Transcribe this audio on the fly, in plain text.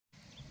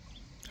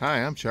Hi,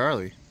 I'm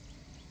Charlie.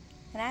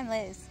 And I'm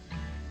Liz.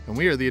 And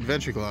we are the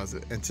Adventure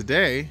Closet. And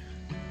today,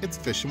 it's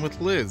fishing with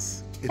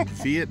Liz in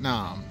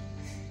Vietnam.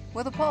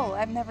 With a pole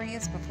I've never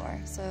used before,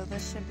 so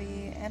this should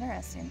be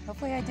interesting.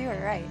 Hopefully I do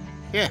it right.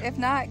 Yeah. If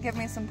not, give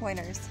me some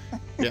pointers.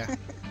 Yeah.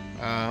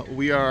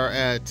 We are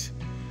at,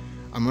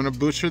 I'm going to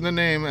butcher the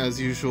name as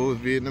usual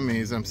with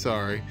Vietnamese, I'm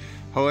sorry.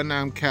 Hoa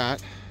Nam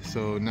Cat,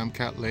 so Nam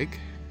Cat Lake.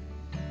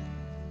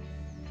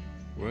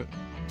 What?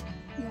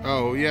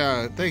 Oh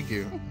yeah, thank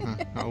you.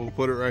 I will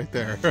put it right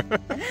there.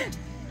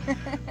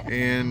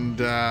 And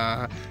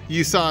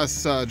you saw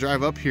us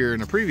drive up here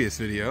in a previous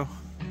video.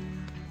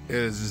 It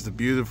is just a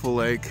beautiful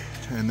lake,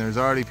 and there's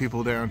already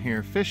people down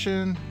here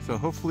fishing, so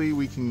hopefully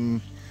we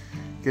can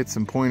get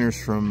some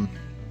pointers from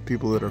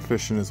people that are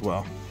fishing as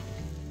well.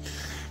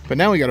 But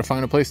now we got to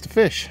find a place to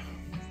fish.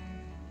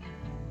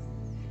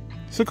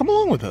 So come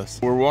along with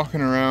us. We're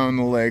walking around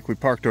the lake. We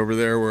parked over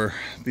there where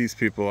these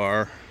people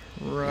are,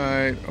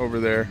 right over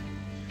there.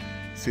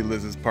 See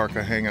Liz's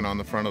parka hanging on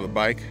the front of the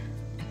bike.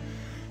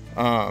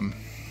 One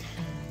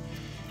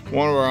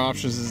of our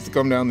options is to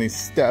come down these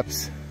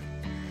steps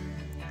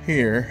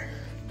here,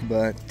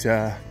 but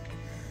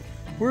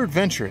we're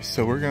adventurous,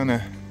 so we're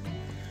gonna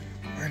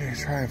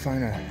try and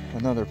find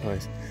another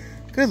place.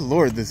 Good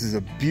Lord, this is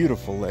a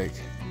beautiful lake.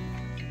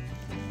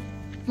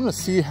 I'm gonna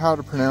see how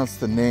to pronounce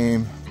the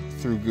name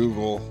through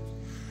Google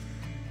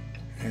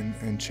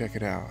and check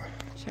it out.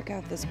 Check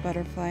out this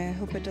butterfly. I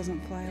hope it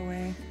doesn't fly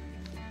away.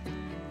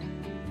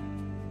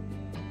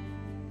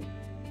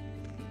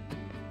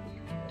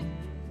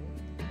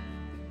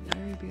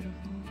 Very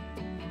beautiful.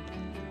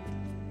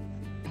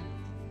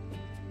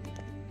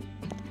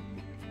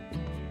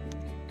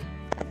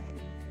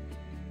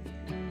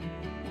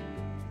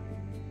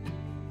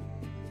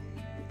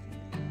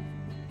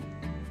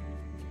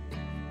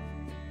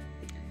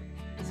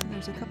 So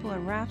there's a couple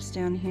of rafts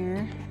down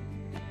here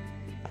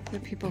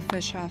that people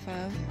fish off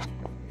of.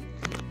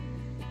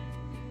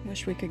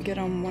 Wish we could get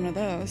on one of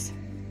those.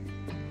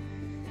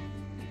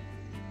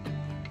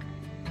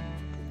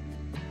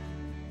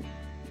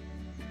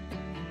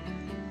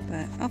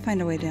 But I'll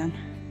find a way down.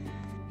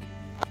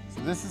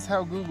 So this is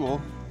how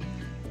Google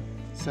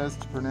says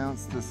to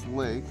pronounce this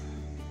lake.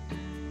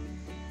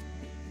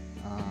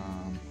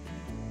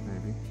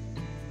 Maybe.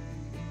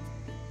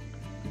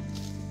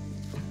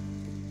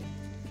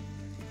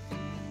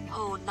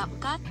 Hoa Nam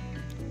Cat.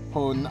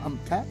 Hoa Nam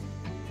Cat?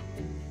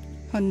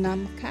 Hoa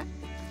Nam Cat.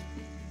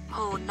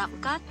 Hoa Nam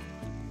Cat.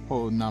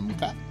 Hoa Nam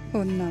Cat.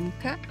 Hoa Nam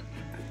Cat.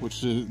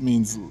 Which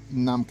means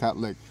Nam Cat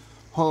Lake.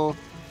 Ho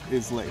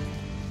is lake.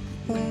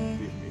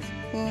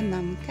 Hoa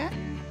Nam Cat.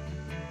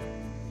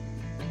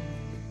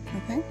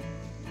 Okay.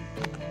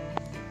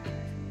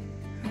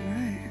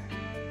 Alright.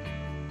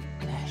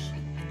 Gosh.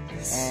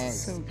 This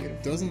is so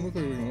beautiful. Doesn't look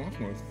like we can walk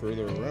much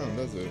further around,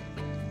 does it?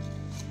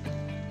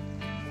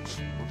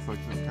 Looks like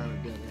this kind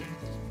of dead.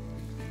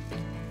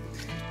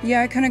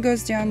 Yeah, it kind of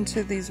goes down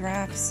to these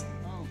rafts.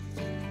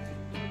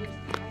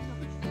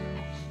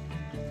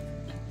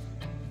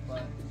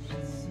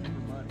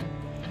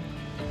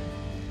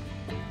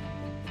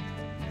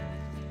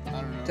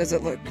 Does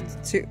it look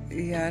too...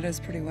 Yeah, it is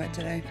pretty wet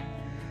today.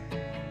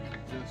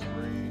 Just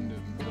rained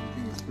and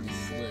everything is pretty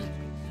slick.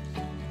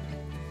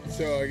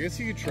 So I guess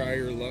you could try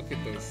your luck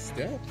at those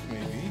steps,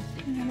 maybe.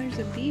 Yeah, there's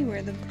a bee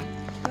where the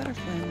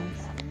butterfly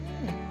was.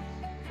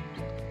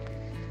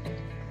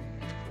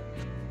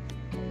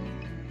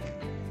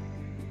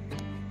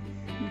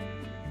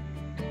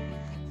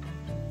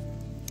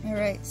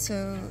 Alright,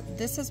 so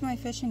this is my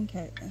fishing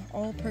kit,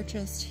 all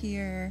purchased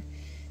here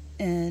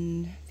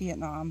in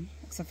Vietnam,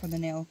 except for the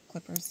nail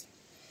clippers.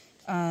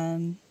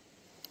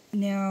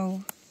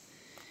 Now,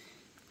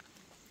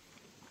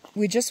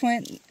 we just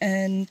went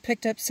and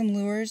picked up some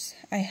lures.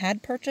 I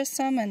had purchased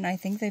some, and I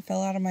think they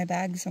fell out of my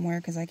bag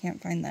somewhere because I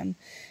can't find them.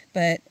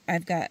 But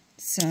I've got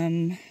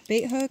some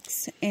bait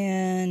hooks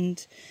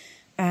and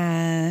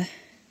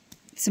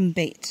some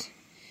bait.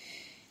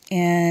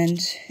 And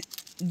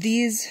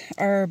these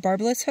are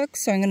barbless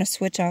hooks, so I'm going to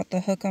switch out the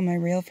hook on my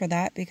reel for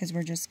that because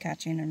we're just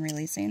catching and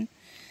releasing.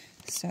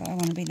 So I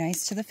want to be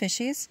nice to the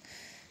fishies.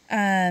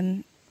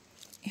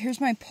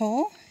 Here's my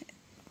pole,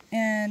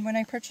 and when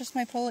I purchased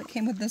my pole, it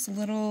came with this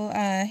little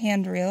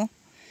hand reel.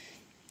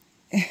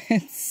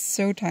 It's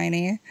so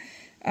tiny,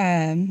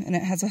 and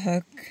it has a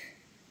hook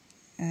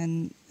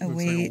and a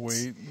weight. Like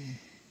a weight.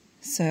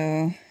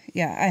 So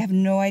yeah, I have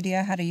no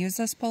idea how to use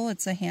this pole.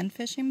 It's a hand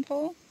fishing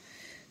pole,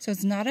 so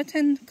it's not a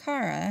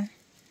tenkara.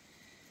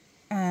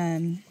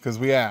 Because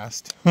we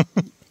asked.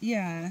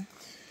 Yeah.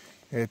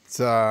 It's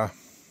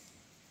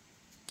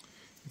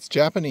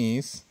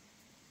Japanese.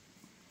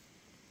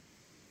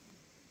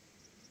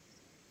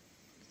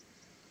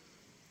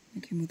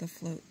 It came with a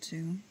float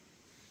too.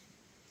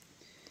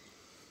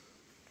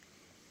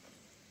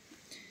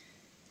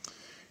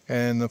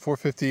 And the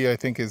 450, I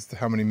think, is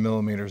how many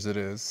millimeters it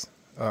is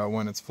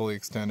when it's fully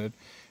extended.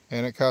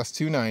 And it costs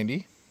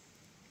 $290,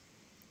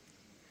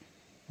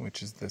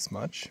 which is this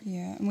much.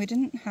 Yeah, and we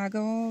didn't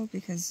haggle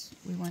because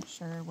we weren't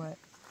sure what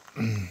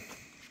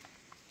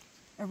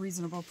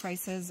reasonable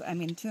prices. I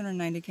mean,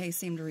 $290K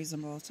seemed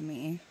reasonable to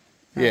me.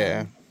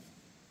 Yeah.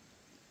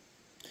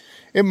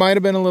 It might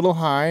have been a little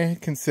high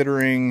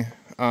considering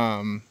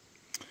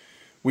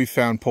we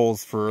found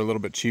poles for a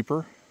little bit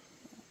cheaper.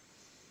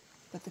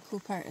 But the cool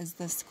part is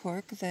this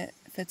cork that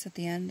fits at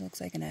the end looks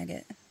like an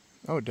agate.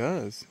 Oh, it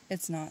does.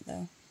 It's not,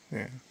 though.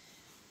 Yeah.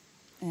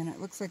 And it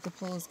looks like the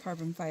pole is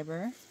carbon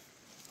fiber.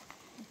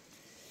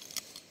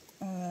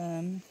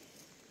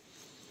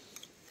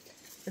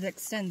 It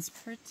extends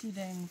pretty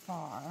dang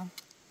far.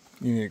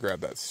 You need to grab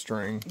that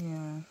string.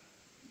 Yeah.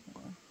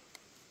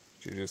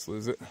 Did you just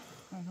lose it?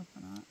 I hope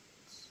not.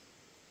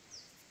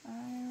 I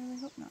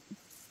really hope not.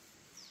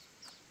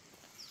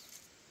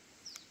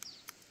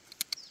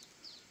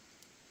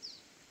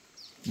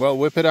 Well,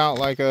 whip it out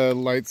like a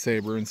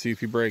lightsaber and see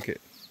if you break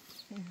it.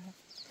 Yeah.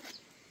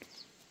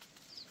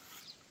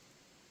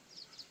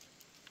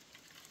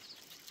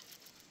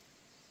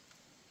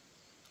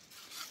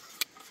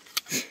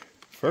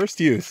 First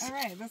use. All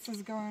right, this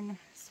is going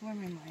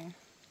swimmingly.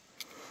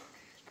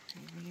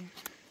 Crazy.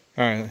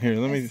 All right, here,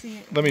 let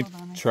me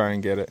try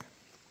and get it.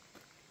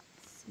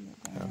 See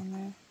it down in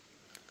there.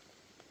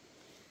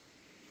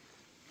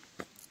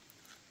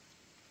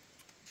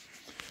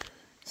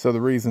 So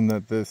the reason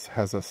that this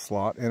has a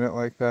slot in it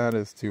like that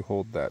is to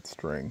hold that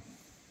string.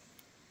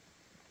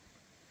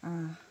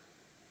 All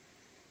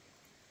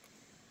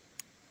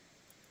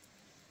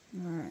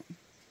right.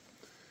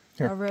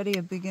 Here. Already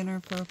a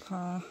beginner faux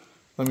pas.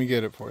 Let me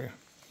get it for you.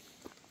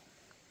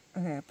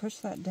 Okay, I push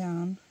that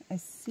down. I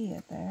see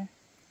it there.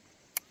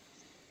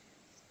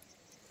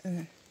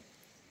 Okay.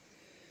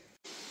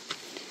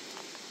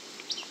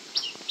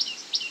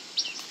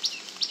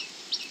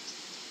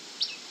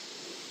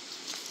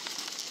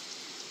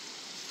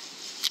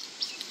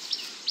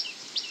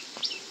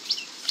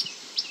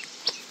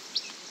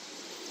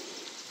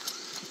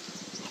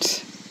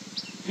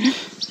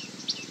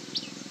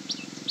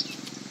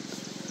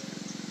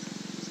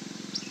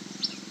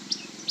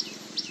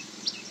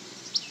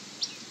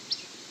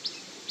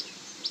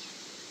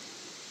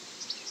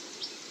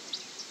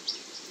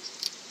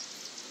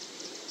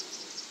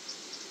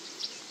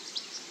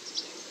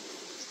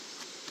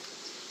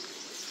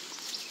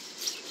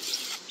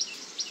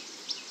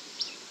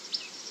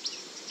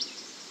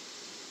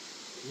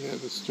 Yeah,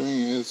 the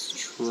string is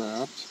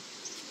trapped.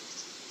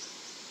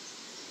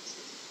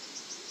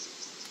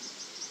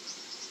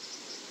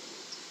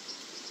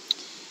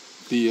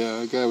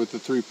 The guy with the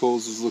 3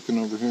 poles is looking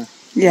over here.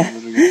 Yeah.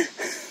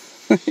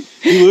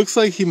 He looks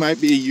like he might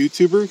be a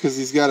YouTuber because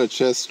he's got a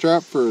chest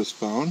strap for his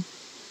phone.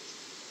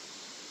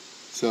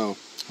 So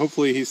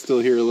hopefully he's still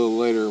here a little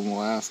later and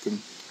we'll ask him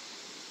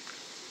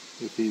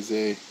if he's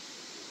a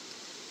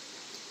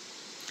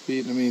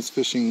Vietnamese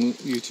fishing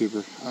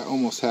YouTuber. I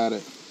almost had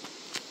it.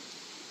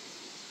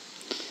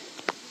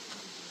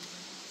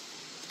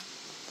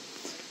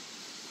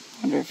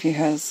 Wonder if he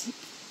has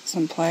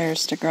some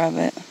pliers to grab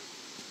it.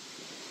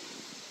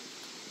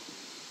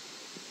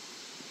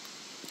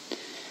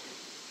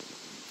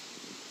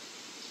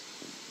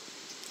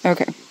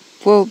 Okay,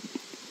 we'll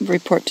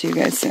report to you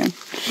guys soon.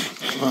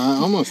 I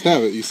almost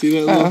have it. You see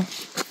that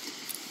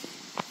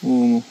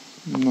little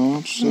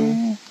notch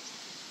there?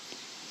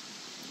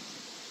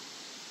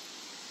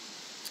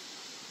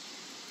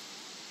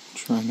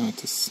 Try not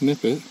to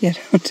snip it. Yeah,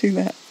 don't do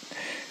that.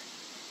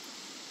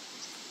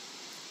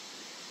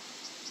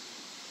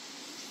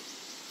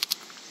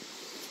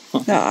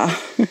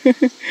 Ah.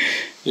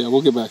 Yeah,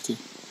 we'll get back to you.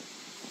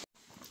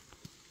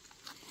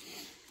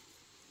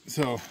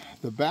 So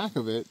the back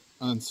of it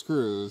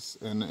unscrews,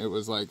 and it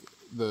was like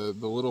the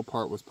little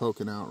part was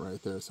poking out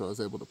right there, so I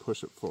was able to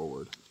push it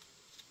forward.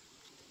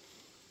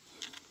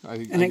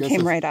 And it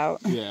came right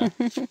out. Yeah.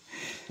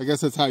 I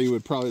guess that's how you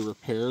would probably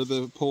repair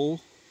the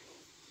pole.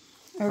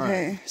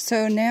 Okay, right.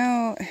 So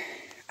now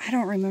I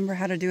don't remember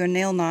how to do a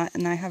nail knot,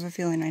 and I have a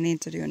feeling I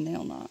need to do a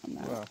nail knot on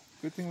that. Well,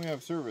 good thing we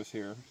have service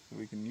here, so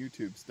we can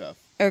YouTube stuff.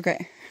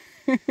 Okay.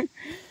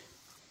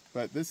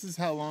 But this is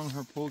how long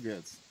her pole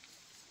gets.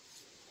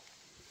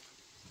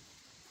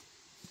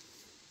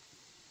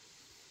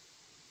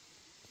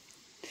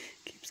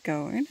 Keeps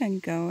going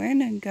and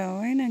going and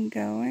going and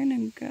going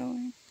and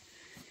going.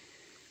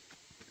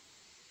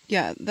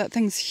 Yeah, that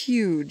thing's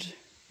huge.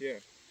 Yeah.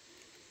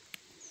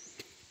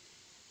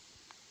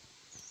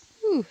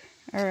 Whew.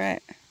 All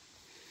right.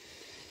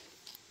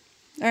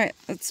 All right,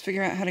 let's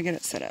figure out how to get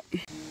it set up.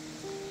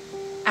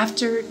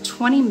 After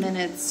 20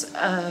 minutes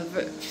of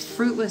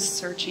fruitless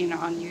searching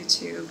on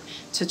YouTube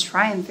to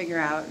try and figure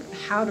out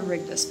how to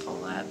rig this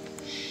pole up,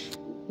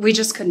 we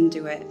just couldn't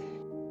do it.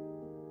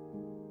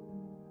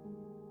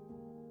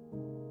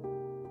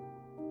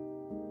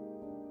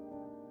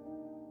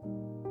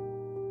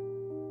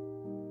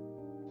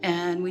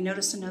 And we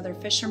noticed another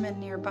fisherman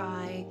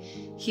nearby.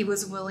 He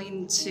was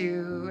willing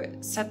to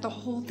set the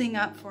whole thing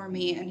up for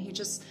me, and he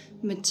just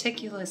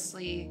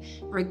meticulously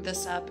rigged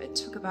this up. It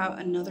took about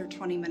another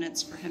 20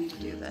 minutes for him to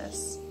do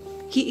this.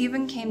 He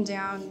even came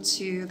down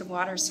to the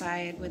water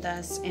side with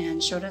us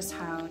and showed us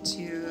how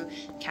to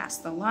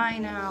cast the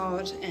line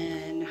out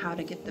and how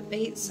to get the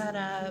bait set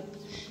up.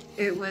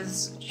 It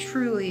was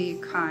truly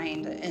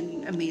kind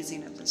and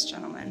amazing of this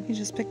gentleman. He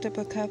just picked up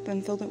a cup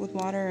and filled it with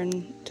water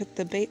and took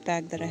the bait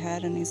bag that I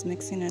had and he's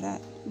mixing it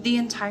up. The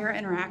entire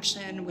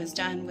interaction was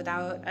done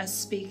without us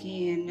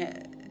speaking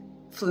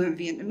fluent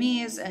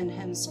Vietnamese and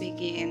him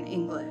speaking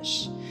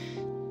English.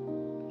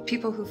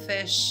 People who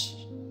fish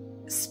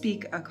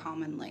speak a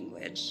common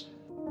language.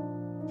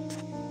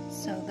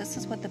 So this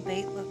is what the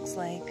bait looks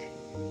like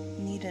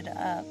kneaded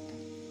up.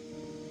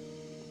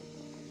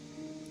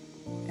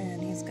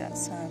 And he's got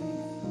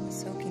some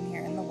soaking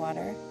here in the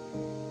water.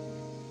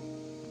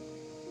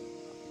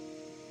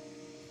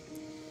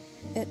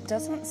 It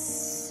doesn't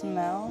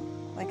smell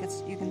like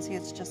you can see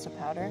it's just a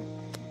powder.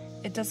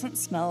 It doesn't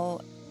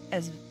smell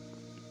as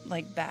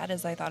like bad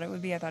as I thought it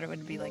would be. I thought it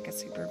would be like a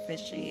super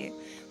fishy,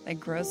 like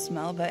gross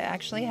smell, but it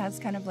actually has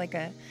kind of like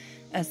a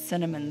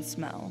cinnamon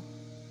smell,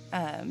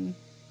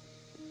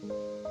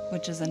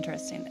 which is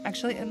interesting.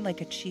 Actually,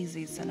 like a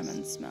cheesy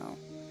cinnamon smell.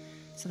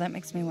 So that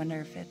makes me wonder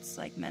if it's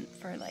like meant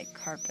for like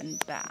carp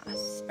and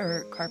bass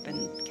or carp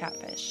and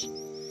catfish.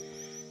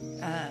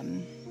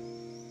 But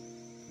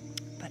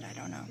I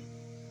don't know.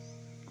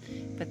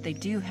 But they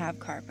do have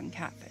carp and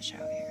catfish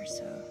out here,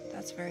 so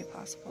that's very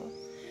possible.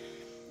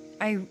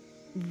 I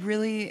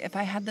really, if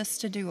I had this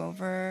to do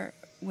over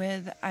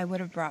with, I would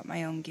have brought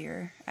my own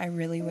gear. I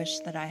really wish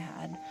that I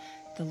had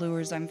the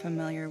lures I'm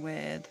familiar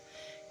with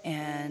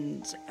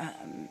and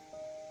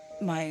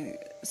my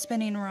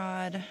spinning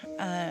rod,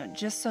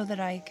 just so that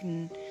I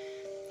can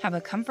have a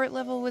comfort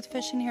level with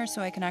fishing here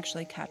so I can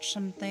actually catch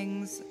some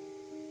things.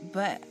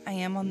 But I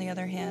am, on the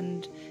other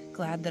hand,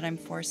 glad that I'm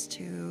forced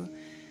to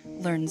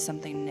learn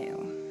something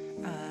new.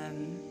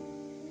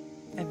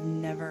 I've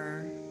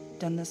never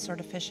done this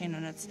sort of fishing,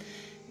 and it's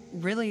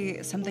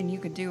really something you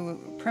could do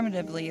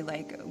primitively,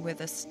 like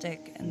with a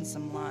stick and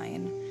some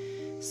line.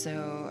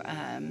 So,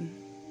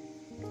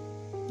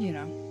 you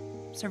know,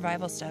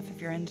 survival stuff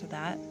if you're into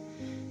that.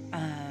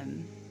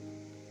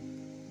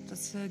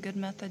 That's a good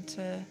method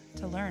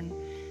to learn.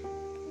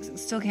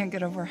 Still can't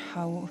get over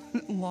how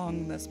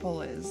long this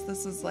pole is.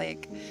 This is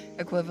like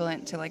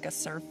equivalent to like a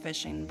surf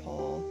fishing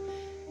pole,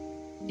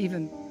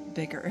 even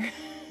bigger.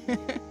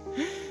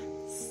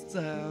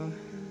 So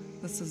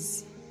this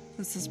is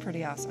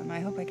pretty awesome.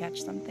 I hope I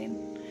catch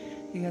something.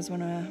 You guys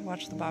want to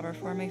watch the bobber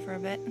for me for a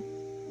bit?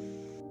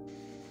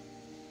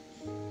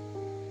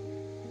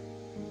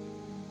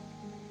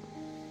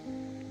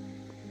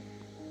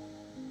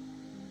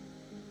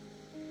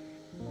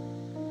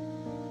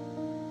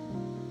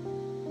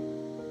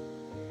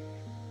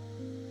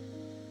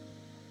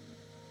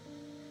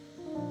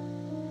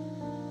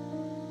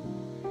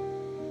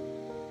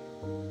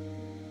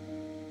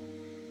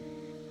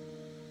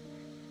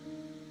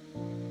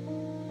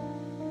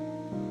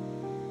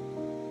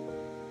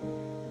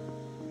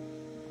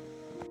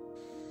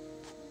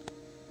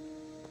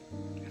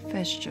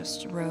 Fish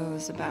just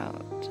rose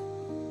about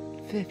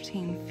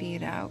 15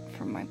 feet out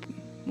from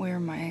where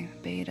my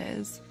bait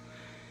is.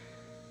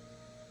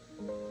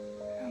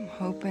 I'm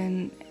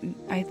hoping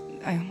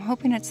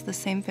it's the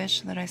same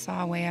fish that I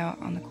saw way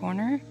out on the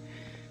corner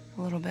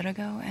a little bit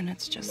ago, and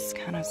it's just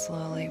kind of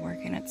slowly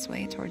working its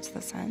way towards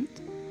the scent.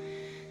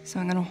 So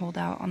I'm gonna hold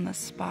out on this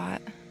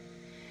spot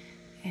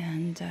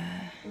and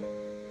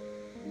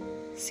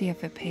see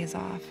if it pays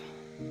off.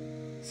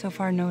 So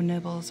far, no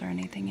nibbles or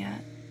anything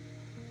yet.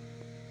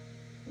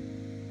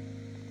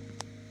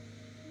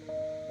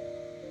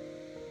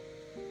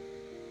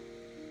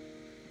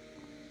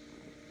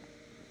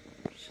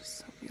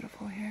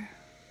 Here.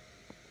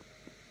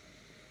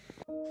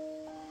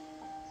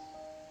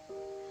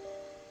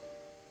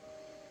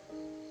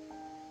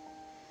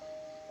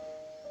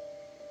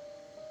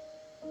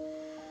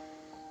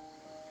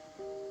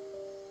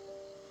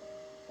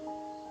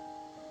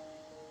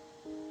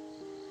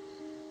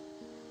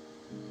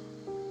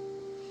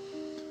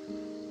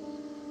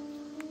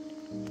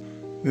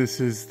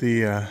 This is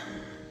the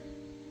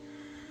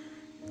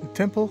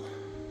temple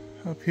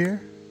up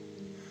here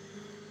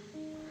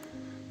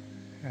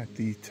at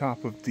the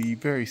top of the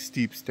very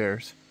steep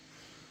stairs.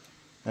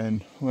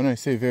 And when I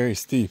say very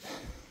steep,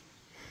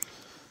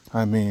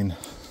 I mean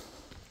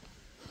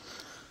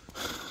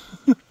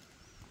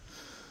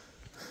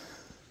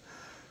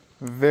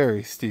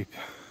very steep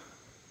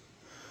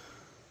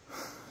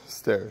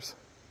stairs.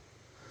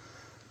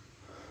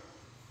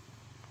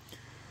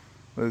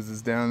 Liz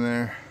is down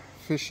there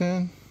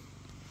fishing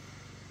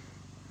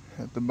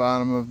at the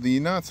bottom of the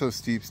not so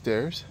steep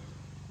stairs.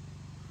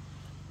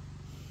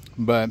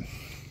 But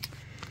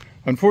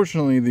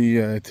unfortunately,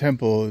 the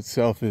temple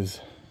itself is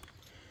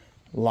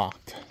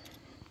locked.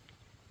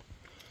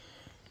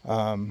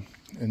 And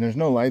there's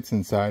no lights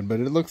inside, but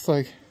it looks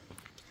like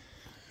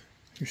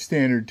your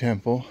standard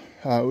temple.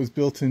 It was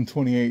built in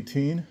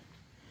 2018.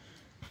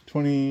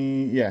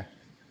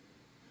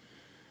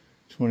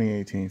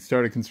 2018.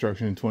 Started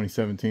construction in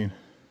 2017.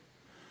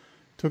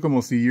 Took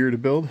almost a year to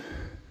build.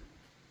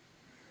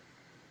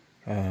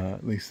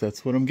 At least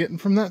that's what I'm getting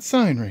from that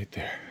sign right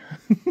there.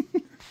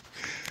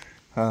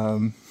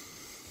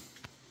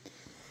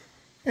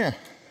 Yeah,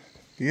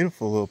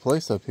 beautiful little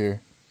place up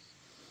here.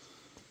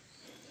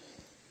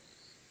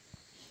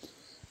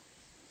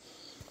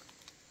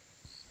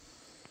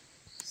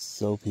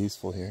 So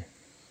peaceful here.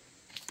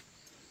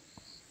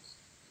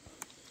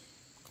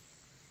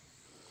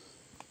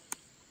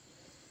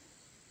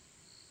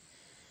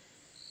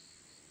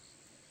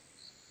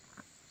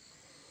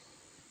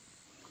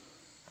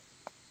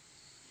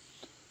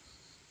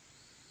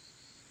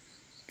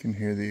 You can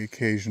hear the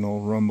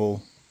occasional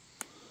rumble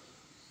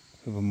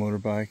of a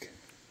motorbike.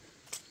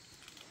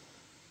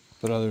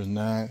 But other than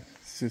that,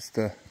 it's just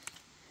the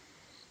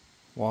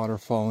water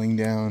falling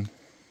down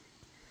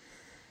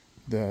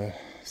the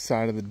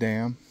side of the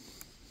dam.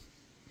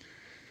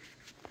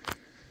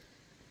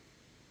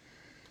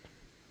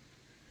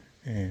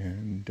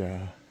 And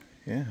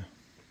yeah.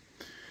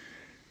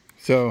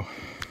 So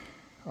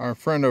our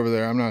friend over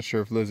there, I'm not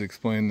sure if Liz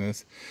explained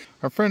this,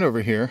 our friend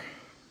over here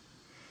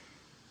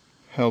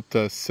helped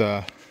us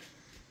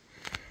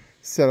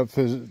set up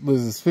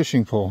Liz's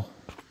fishing pole.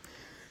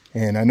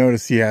 And I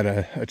noticed he had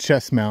a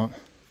chest mount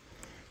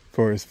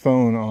for his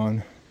phone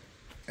on.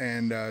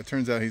 And it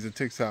turns out he's a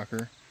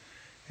TikToker.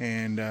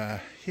 And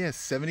he has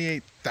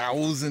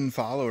 78,000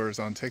 followers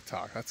on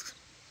TikTok. That's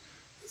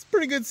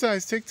pretty good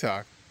sized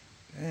TikTok.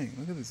 Dang,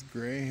 look at this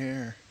gray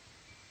hair.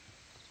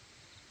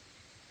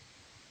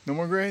 No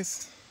more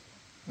grays?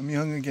 I'm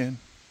young again.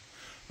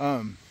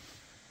 But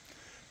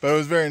it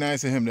was very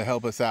nice of him to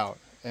help us out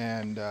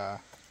and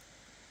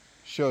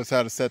show us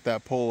how to set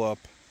that pole up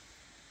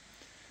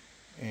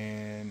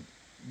and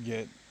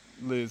get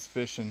Liz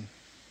fishing.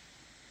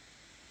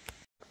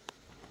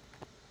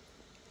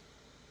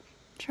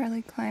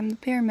 Charlie climbed the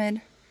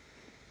pyramid.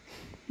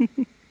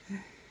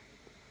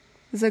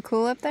 Is it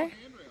cool up there?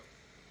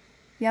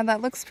 Yeah,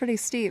 that looks pretty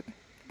steep.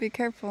 Be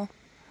careful.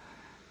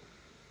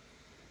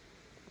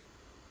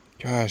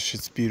 Gosh,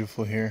 it's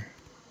beautiful here.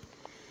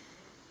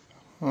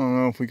 I don't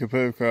know if we could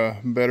pick a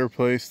better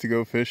place to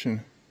go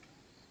fishing.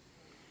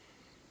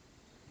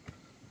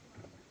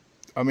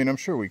 I mean, I'm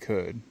sure we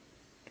could.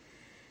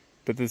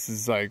 But this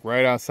is like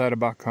right outside of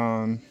Bac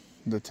Kan,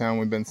 the town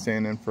we've been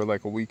staying in for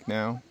like a week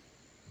now.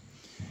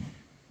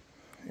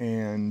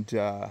 And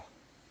yeah,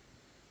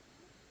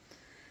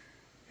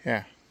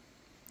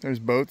 there's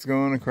boats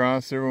going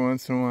across every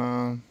once in a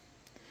while.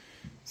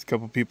 There's a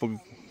couple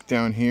people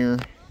down here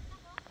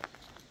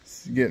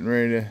getting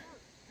ready to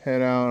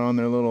head out on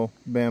their little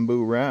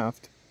bamboo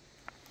raft,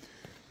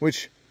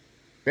 which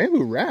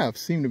bamboo rafts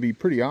seem to be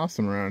pretty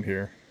awesome around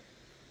here.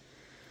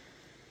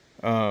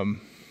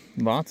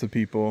 Lots of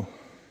people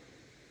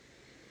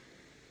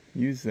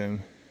use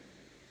them.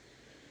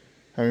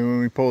 I mean, when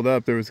we pulled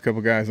up, there was a couple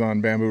guys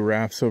on bamboo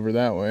rafts over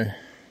that way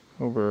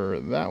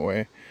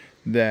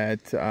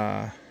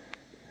that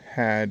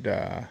had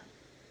they're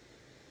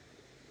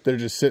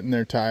just sitting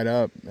there tied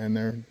up and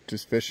they're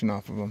just fishing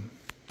off of them.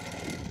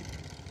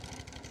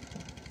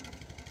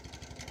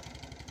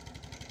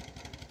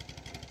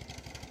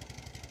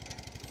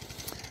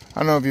 I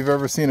don't know if you've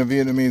ever seen a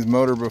Vietnamese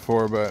motor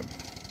before, but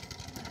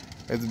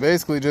it's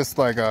basically just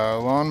like a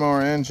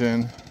lawnmower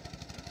engine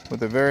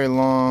with a very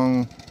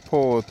long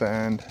pole at the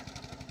end.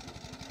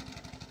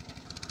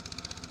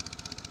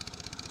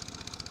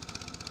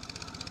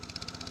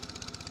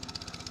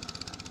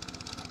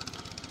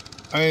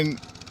 I mean,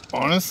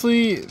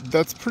 honestly,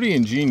 that's pretty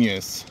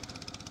ingenious.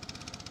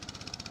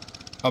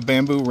 A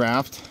bamboo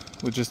raft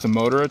with just a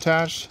motor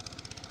attached.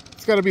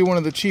 It's got to be one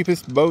of the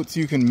cheapest boats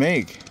you can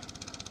make.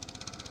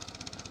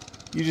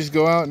 You just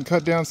go out and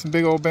cut down some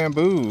big old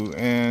bamboo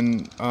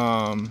and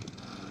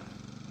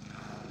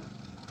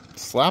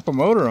slap a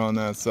motor on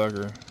that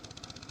sucker.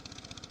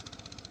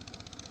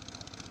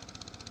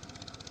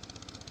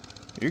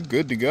 You're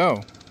good to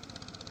go.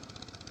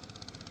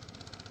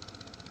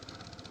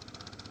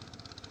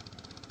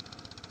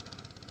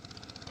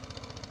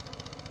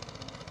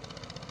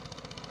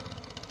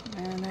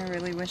 Man, I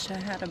really wish I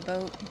had a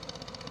boat.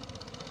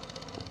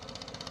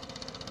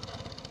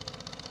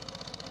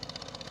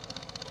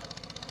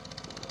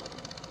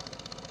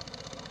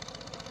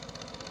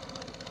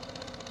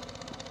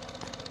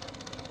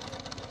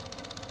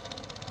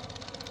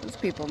 Those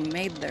people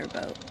made their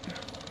boat.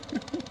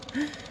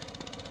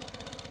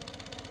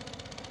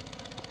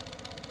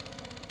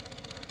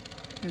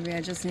 Maybe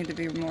I just need to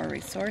be more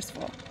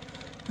resourceful.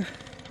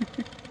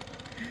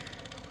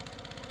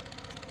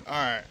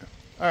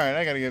 Alright,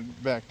 I gotta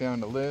get back down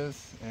to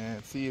Liz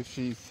and see if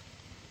she's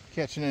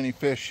catching any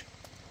fish.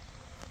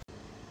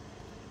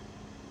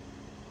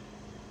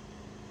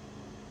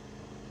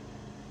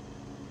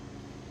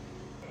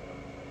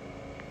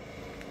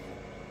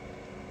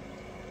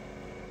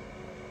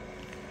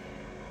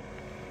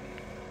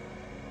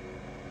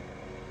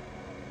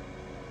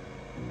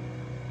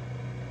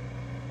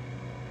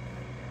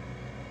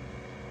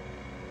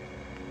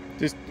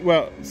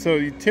 So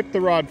you tip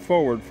the rod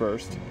forward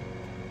first,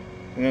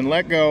 and then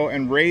let go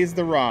and raise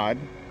the rod.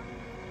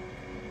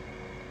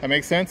 That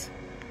makes sense?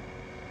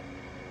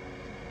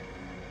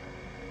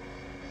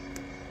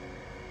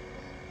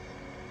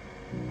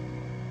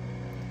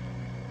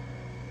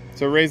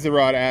 So raise the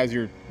rod as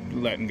you're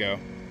letting go.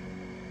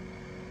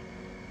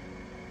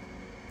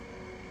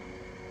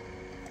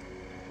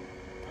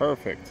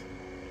 Perfect.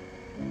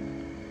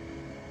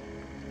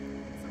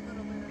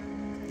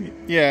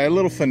 Yeah, a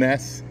little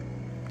finesse.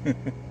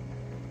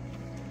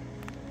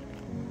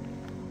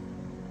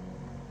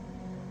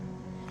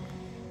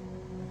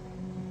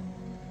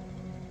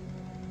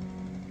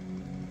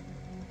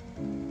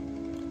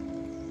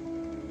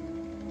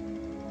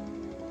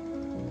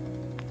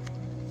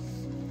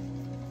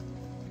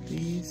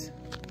 These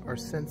are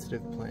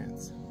sensitive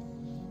plants.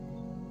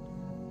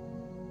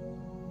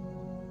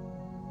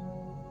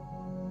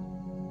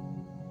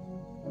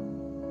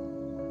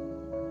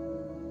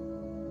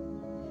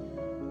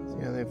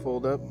 See how they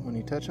fold up when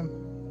you touch them?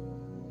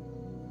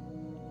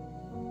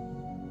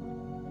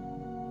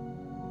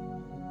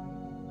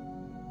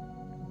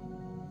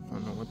 I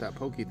don't know what that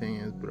pokey thing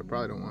is, but I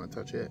probably don't want to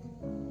touch it.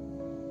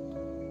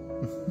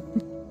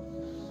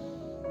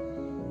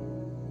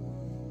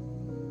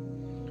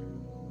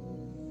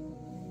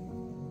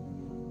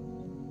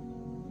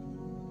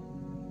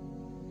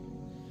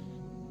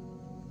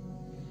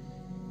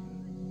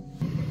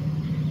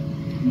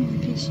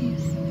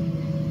 Fishies.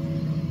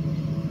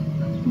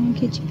 I'm gonna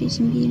catch a fish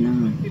and being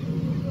on.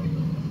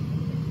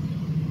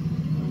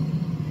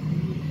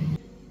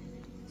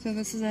 So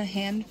this is a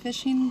hand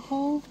fishing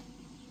pole.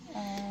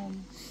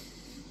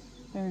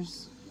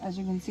 There's, as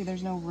you can see,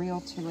 there's no reel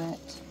to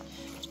it.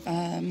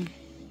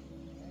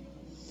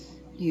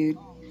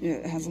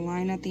 It has a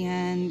line at the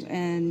end,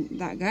 and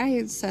that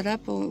guy set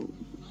up a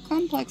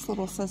complex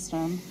little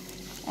system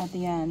at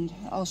the end.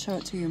 I'll show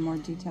it to you in more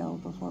detail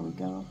before we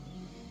go.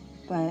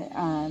 But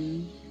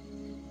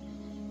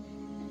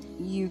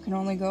you can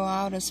only go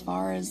out as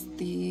far as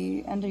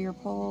the end of your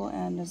pole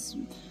and as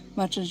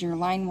much as your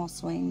line will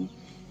swing.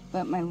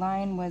 But my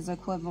line was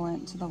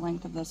equivalent to the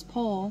length of this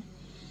pole,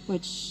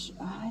 which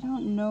I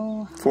don't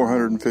know.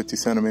 450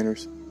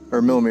 centimeters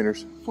or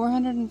millimeters.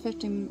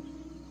 450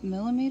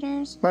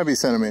 millimeters? Might be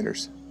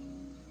centimeters.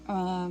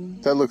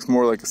 That looks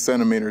more like a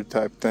centimeter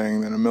type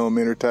thing than a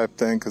millimeter type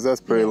thing, because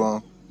that's pretty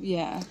long.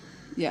 Yeah,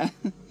 yeah.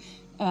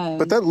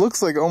 But that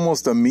looks like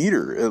almost a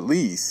meter at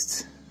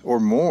least, or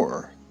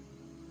more.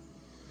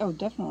 Oh,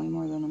 definitely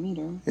more than a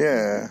meter.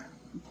 Yeah.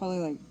 Probably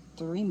like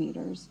 3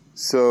 meters.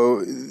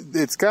 So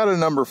it's got a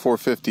number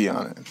 450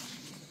 on it.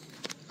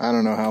 I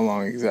don't know how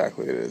long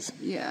exactly it is.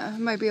 Yeah, I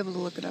might be able to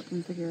look it up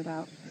and figure it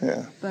out.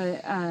 Yeah.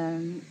 But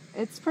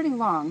it's pretty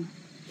long.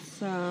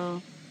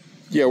 So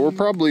yeah, we're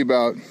probably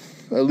about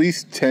at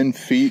least 10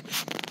 feet.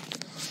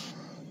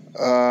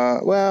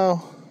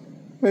 Well,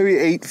 maybe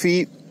 8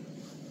 feet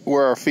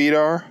where our feet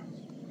are.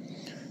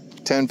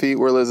 10 feet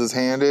where Liz's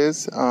hand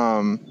is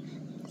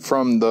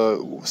from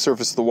the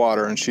surface of the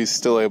water, and she's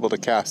still able to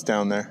cast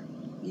down there.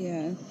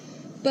 Yeah.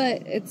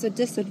 But it's a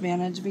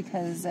disadvantage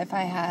because if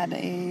I had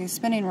a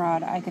spinning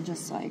rod, I could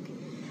just like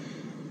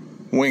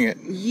wing it,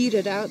 yeet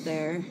it out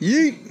there,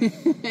 yeet,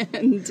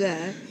 and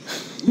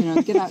you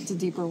know, get out to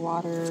deeper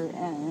water,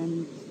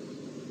 and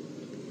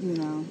you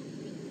know,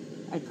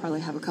 I'd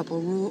probably have a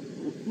couple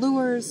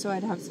lures, so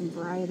I'd have some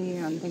variety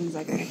on things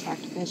I could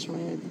attract fish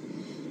with.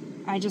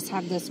 I just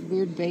have this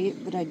weird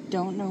bait that I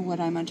don't know what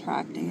I'm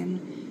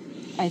attracting.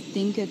 I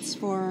think it's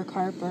for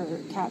carp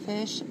or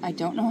catfish. I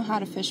don't know how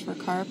to fish for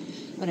carp,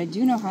 but I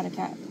do know how to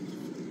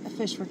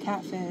fish for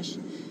catfish.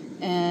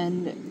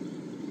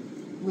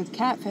 And with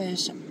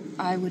catfish,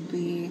 I would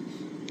be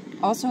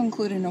also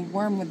including a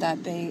worm with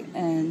that bait,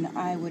 and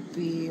I would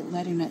be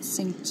letting it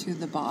sink to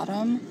the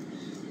bottom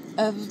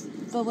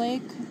of the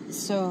lake.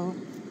 So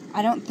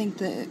I don't think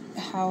that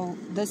how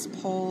this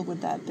pole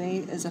with that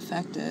bait is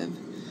effective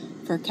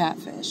for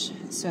catfish.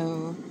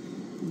 So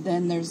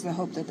then there's the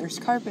hope that there's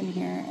carp in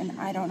here, and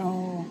I don't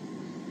know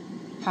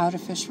how to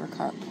fish for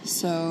carp.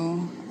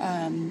 So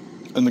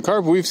and the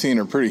carp we've seen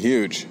are pretty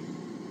huge,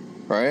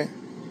 right?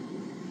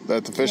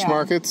 At the fish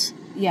markets?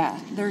 Yeah,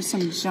 there's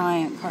some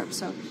giant carp.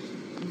 So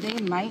they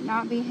might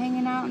not be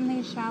hanging out in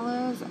these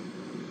shallows,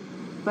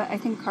 but I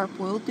think carp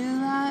will do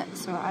that,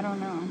 so I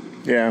don't know.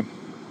 Yeah.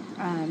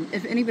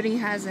 If anybody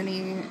has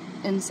any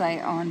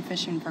insight on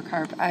fishing for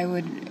carp, I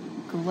would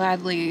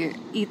gladly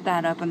eat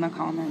that up in the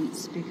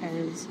comments,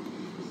 because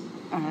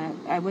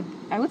I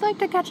would like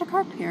to catch a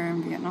carp here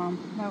in Vietnam.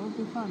 That would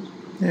be fun.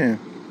 Yeah.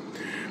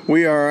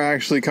 We are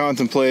actually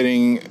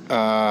contemplating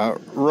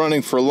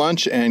running for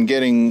lunch and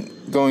going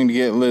to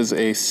get Liz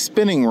a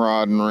spinning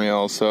rod and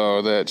reel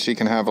so that she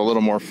can have a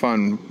little more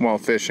fun while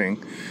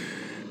fishing.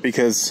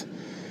 Because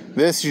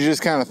this, you're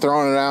just kind of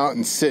throwing it out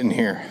and sitting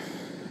here.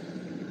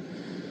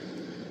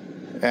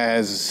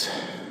 As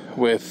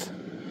with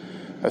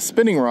a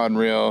spinning rod and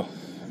reel,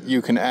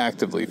 you can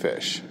actively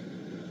fish.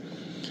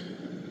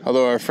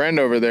 Although our friend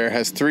over there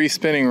has 3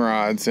 spinning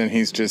rods and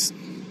he's just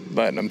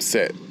letting them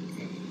sit.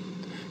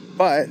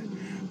 But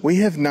we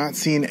have not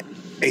seen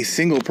a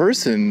single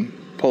person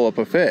pull up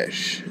a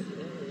fish.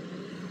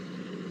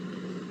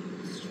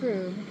 It's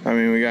true. I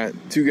mean, we got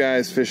 2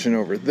 guys fishing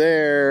over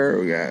there,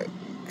 we got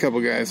a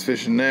couple guys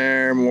fishing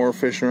there, more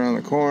fishing around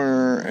the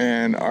corner,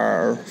 and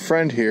our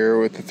friend here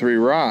with the 3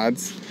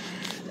 rods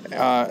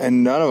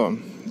And none of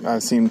them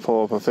I've seen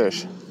pull up a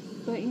fish.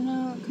 But you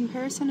know,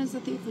 comparison is the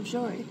thief of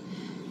joy.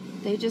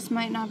 They just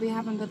might not be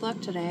having good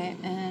luck today,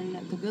 and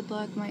the good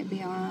luck might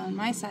be on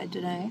my side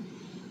today.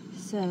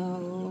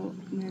 So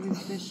maybe the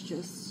fish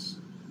just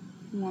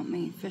want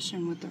me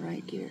fishing with the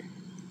right gear.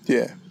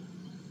 Yeah.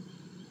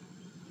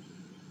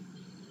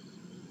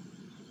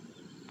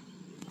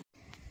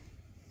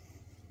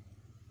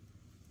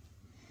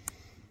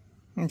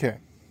 Okay,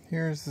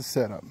 here's the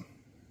setup.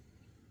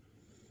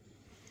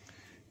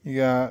 You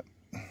got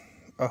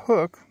a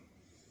hook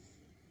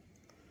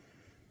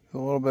with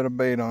a little bit of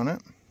bait on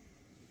it.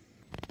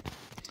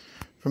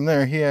 From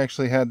there, he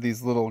actually had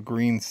these little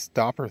green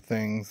stopper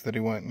things that he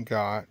went and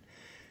got.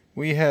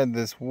 We had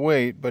this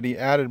weight, but he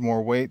added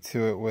more weight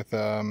to it with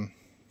a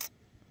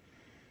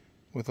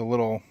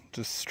little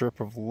just strip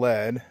of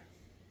lead.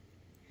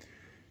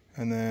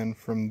 And then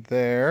from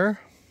there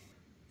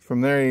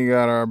you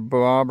got our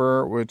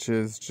bobber, which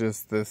is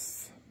just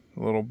this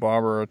little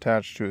bobber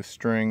attached to a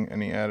string,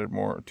 and he added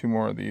two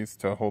more of these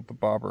to hold the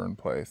bobber in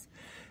place.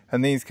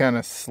 And these kind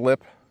of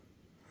slip,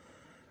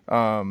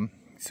 so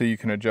you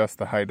can adjust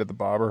the height of the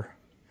bobber.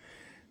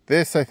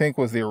 This, I think,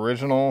 was the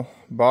original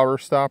bobber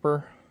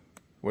stopper,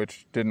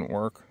 which didn't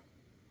work.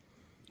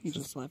 You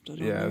just left it on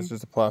Yeah, there. it's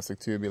just a plastic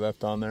tube he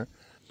left on there.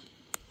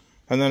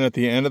 And then at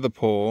the end of the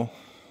pole,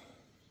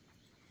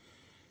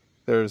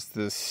 there's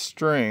this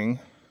string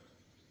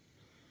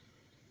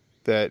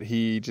that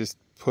he just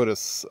put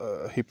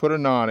a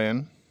knot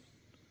in,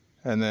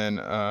 and then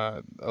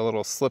a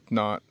little slip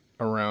knot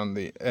around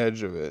the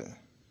edge of it,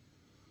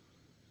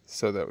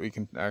 so that we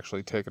can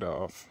actually take it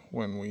off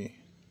when we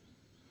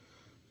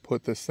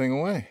put this thing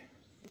away.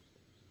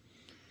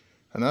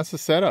 And that's the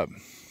setup.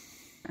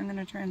 I'm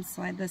gonna try and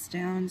slide this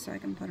down so I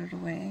can put it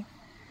away.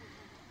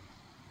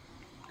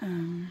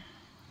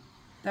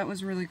 That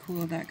was really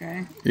cool, that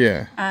guy.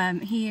 Yeah.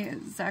 He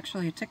is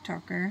actually a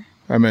TikToker.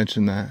 I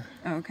mentioned that.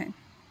 Oh, okay.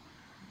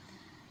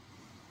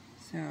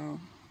 So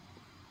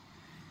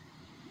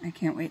I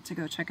can't wait to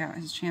go check out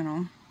his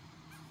channel.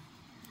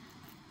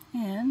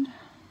 And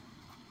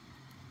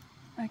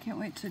I can't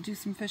wait to do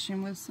some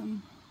fishing with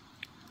some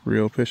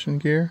Real fishing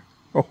gear?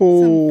 some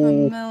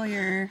Oh,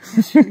 familiar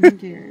fishing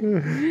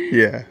gear.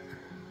 yeah.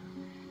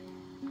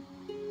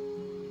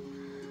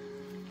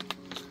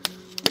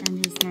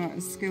 I'm just not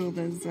as skilled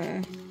as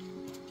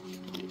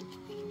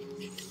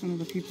some of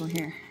the people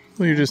here.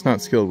 Well, you're just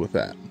not skilled with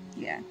that.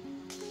 Yeah.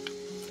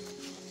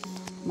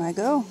 My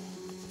go.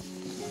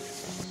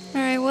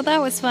 Alright, well that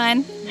was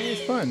fun. It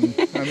was fun.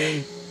 I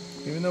mean,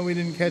 even though we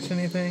didn't catch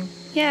anything.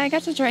 Yeah, I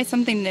got to try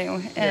something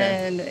new,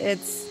 and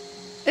it's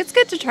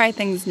good to try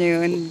things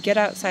new and get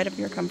outside of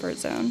your comfort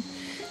zone.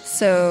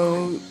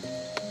 So,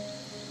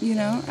 you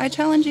know, I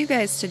challenge you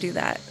guys to do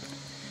that.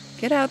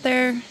 Get out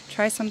there,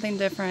 try something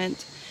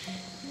different,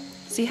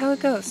 see how it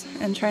goes,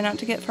 and try not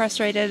to get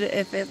frustrated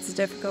if it's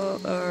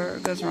difficult or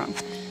goes wrong.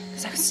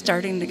 Because I was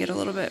starting to get a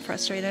little bit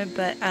frustrated,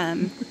 but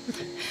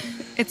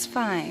it's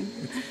fine.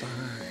 It's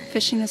fine.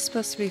 Fishing is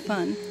supposed to be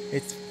fun.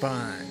 It's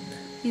fun.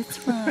 It's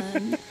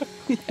fun.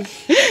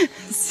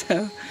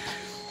 So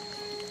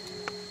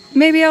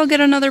maybe I'll get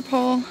another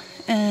pole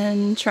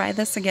and try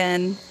this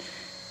again.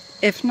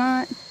 If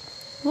not,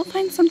 we'll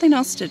find something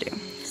else to do.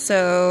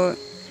 So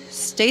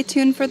stay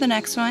tuned for the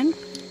next one,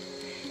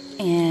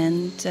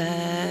 and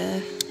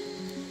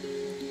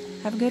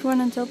have a good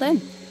one until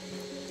then.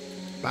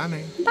 Bye,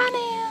 man. Bye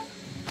now.